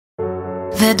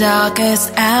The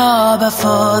darkest hour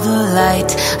before the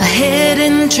light, a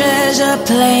hidden treasure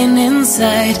plain in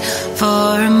sight.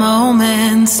 For a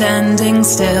moment standing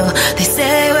still, they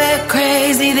say we're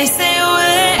crazy, they say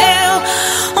we're ill.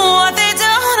 What they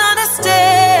don't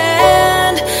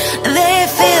understand, they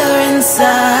feel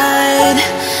inside.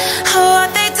 What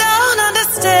they don't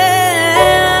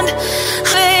understand,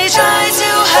 they try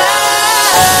to hide.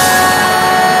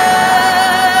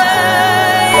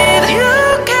 You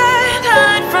can't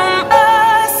hide from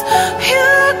us. You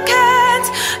can't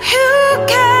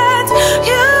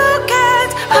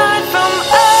hide from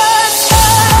us.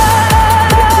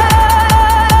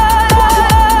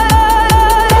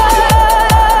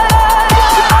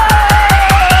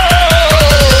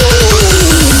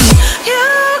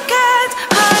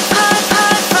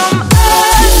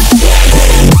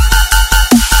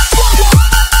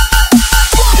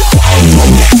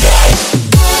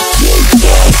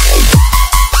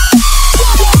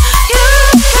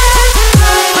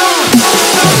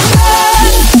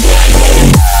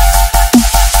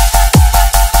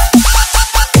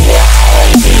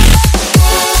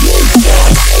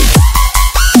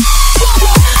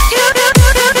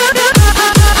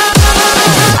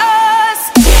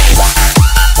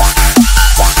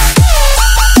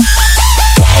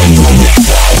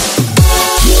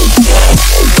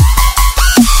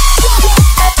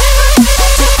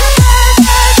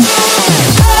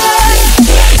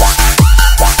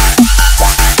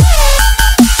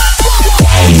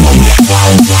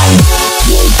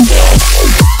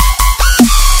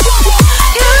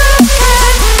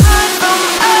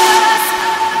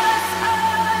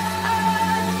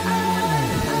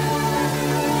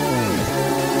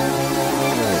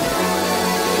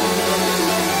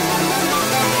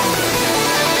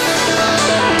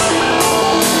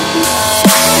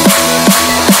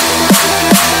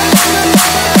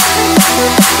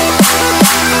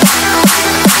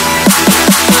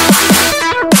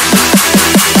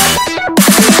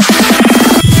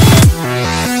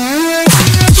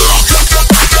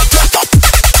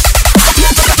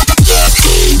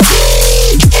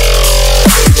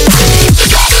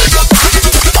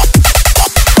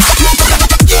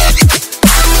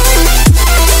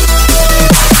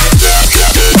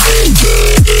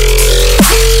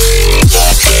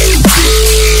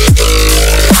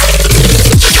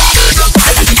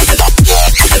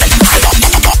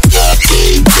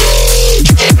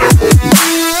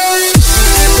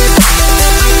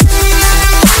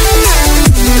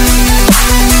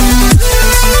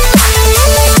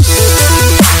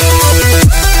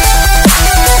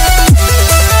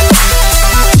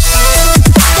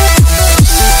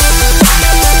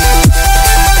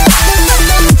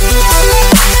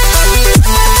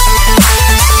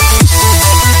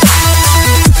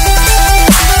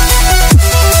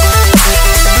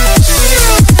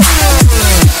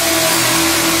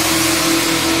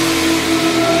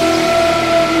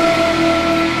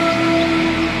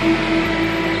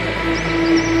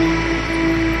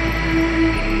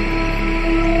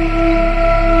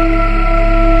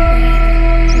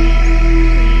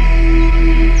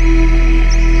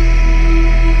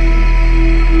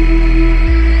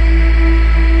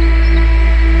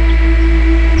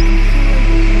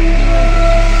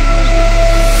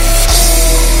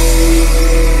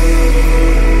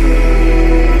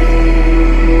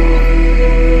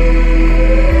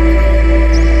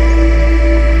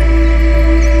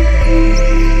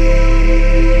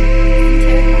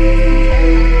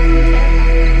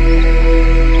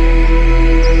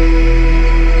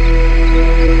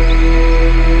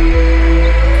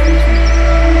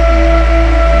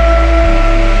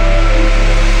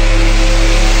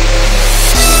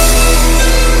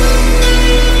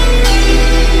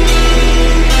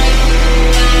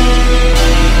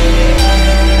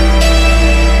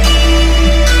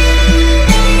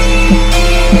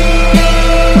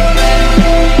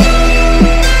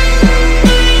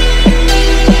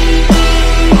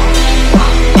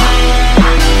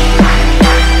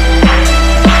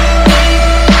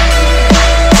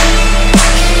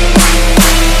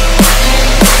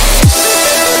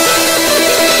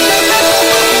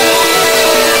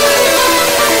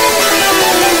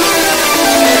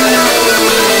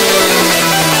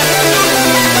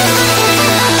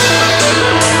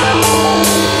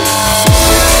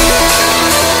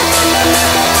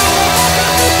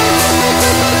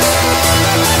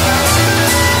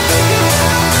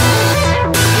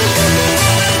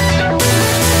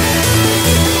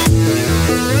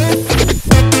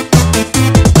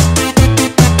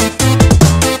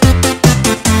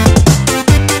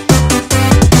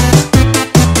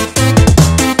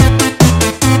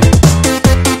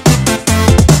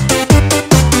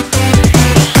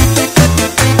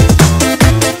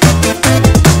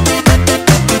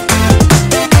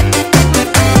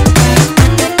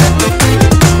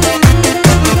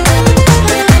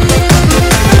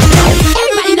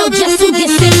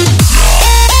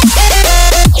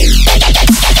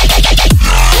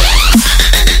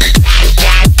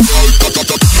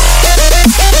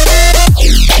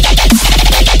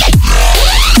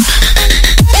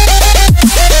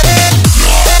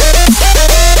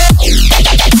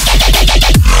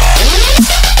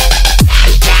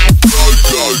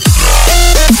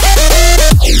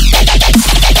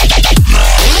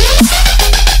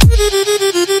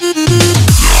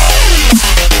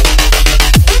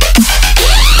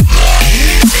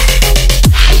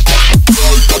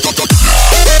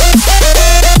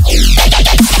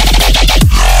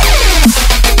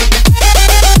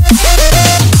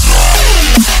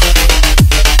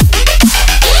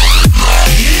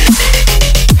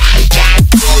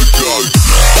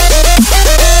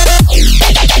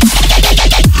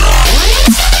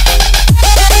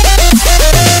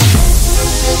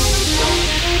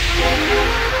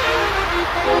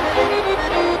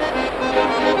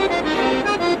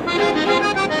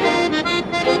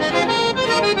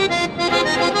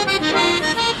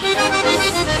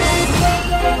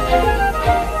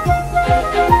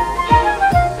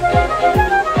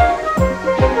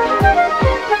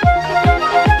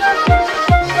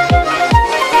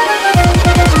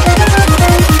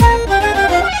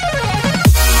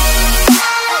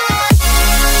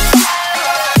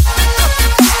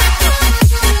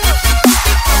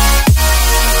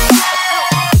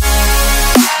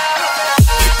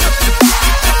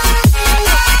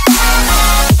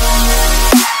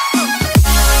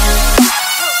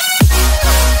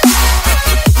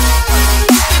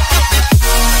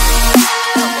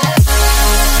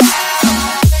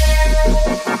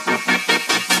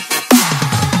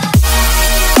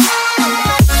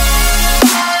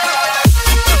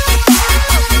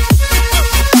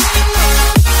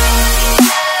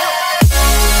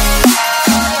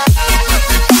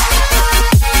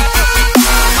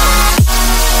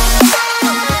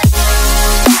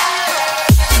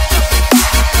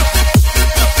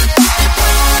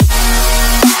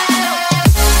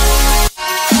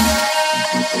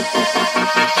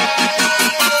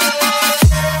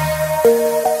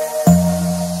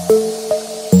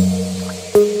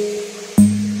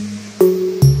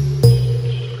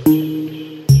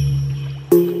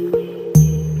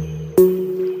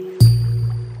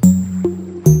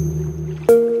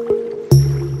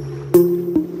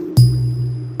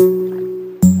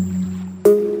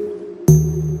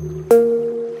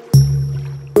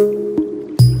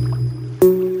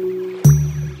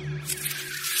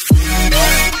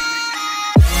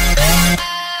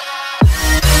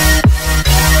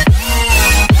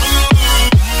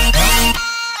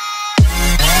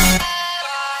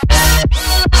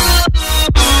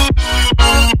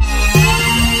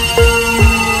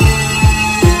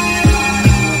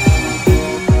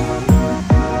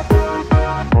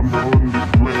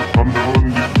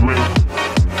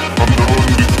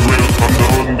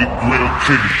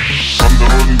 king. I'm the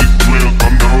only drill,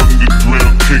 I'm the only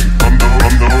drill king. I'm the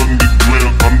only drill,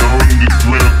 I'm the only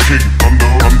drill king. I'm the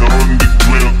only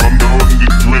drill, I'm the only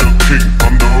drill king.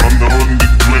 I'm the only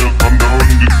drill, I'm the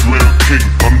only drill king.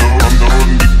 I'm the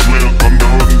only drill, I'm the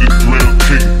only drill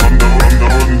king. I'm the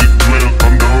only drill,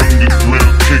 I'm the only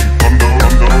drill king. I'm the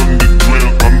only drill,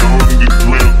 I'm the only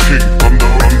drill king. I'm the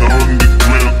only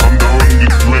drill, I'm the only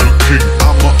drill king.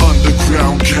 I'm an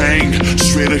underground king,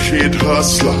 straight ahead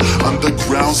hustler.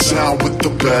 Underground sound with the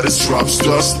baddest drops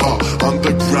dust.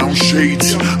 Underground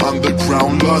shades,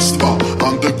 underground lust.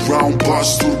 Underground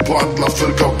bust, ur batla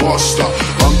fil-ka bosta.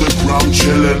 Underground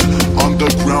chillin',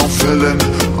 underground feelin'.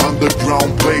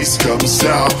 Underground bass comes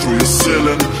out through your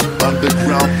ceiling.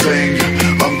 Underground thing,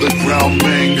 underground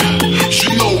ming. You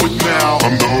know it now.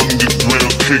 I'm the only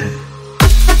drill king.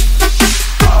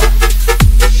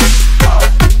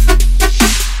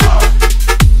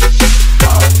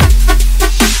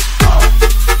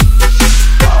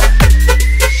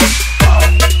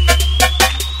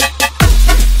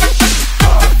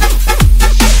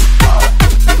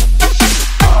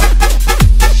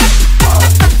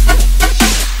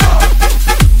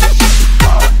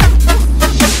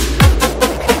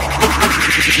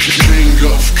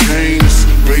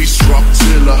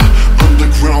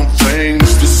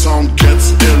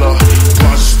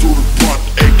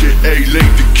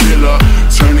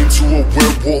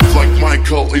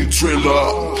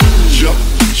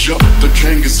 Yup, the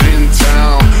king is in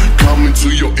town. Coming to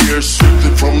your ears,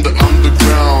 sweeping from the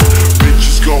underground.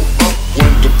 Bitches go up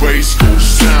when the bass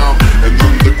goes down. And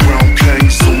underground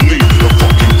kings don't need the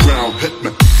fucking ground. Hit me.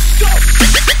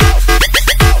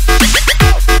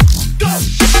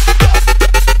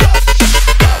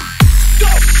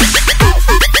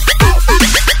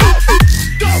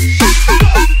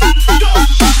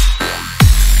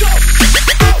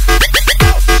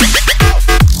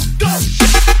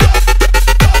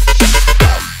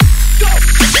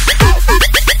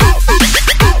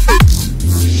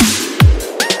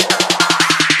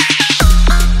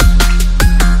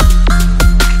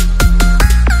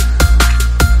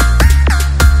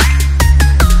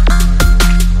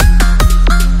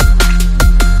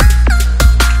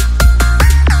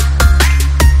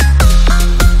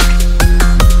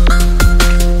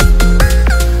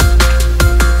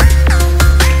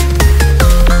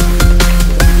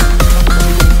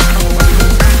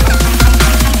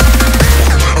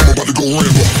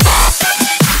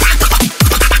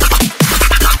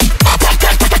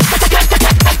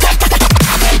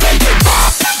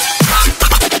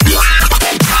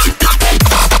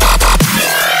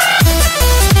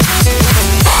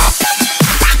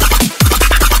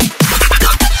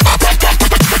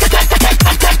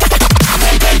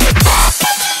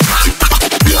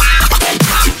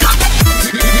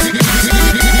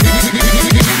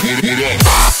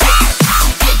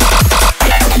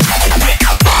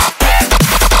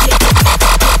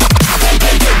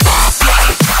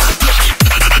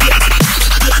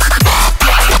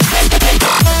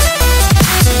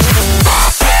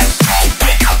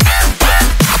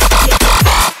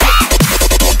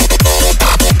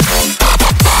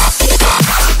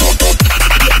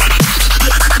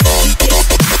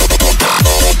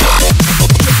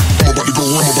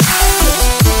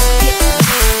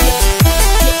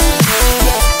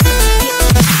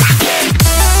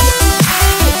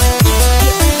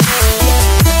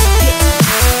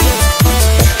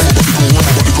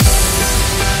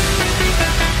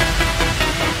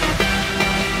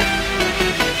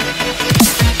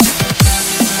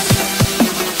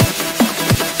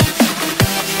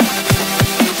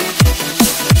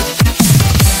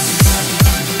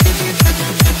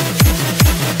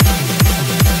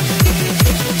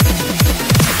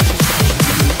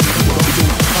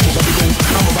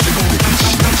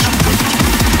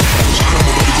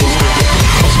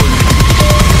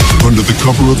 Under the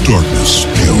cover of darkness,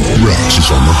 Rex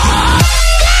is on the hunt.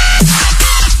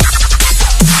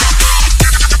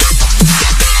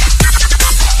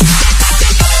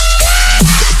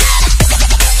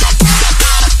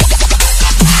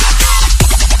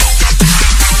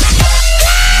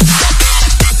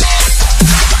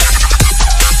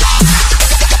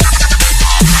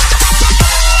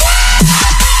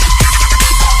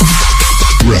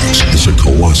 Rex is a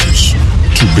colossus,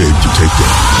 too big to take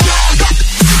down.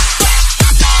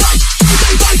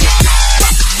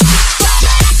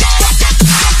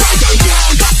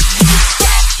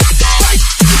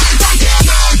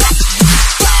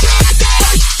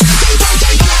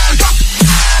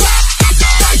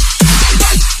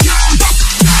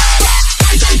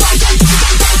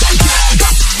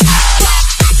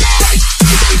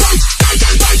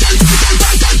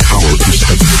 Power is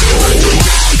heavy.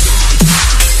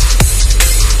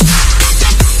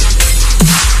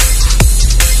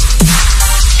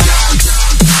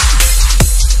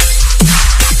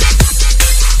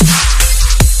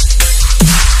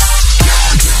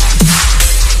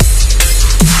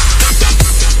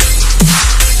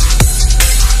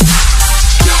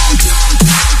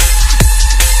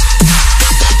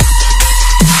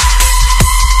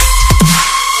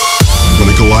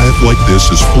 Goliath like this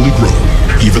is fully grown,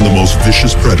 even the most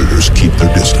vicious predators keep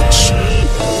their distance.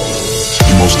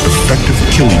 The most effective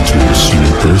killing tool seen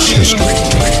in Earth's history.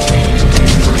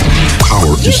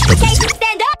 Power is everything.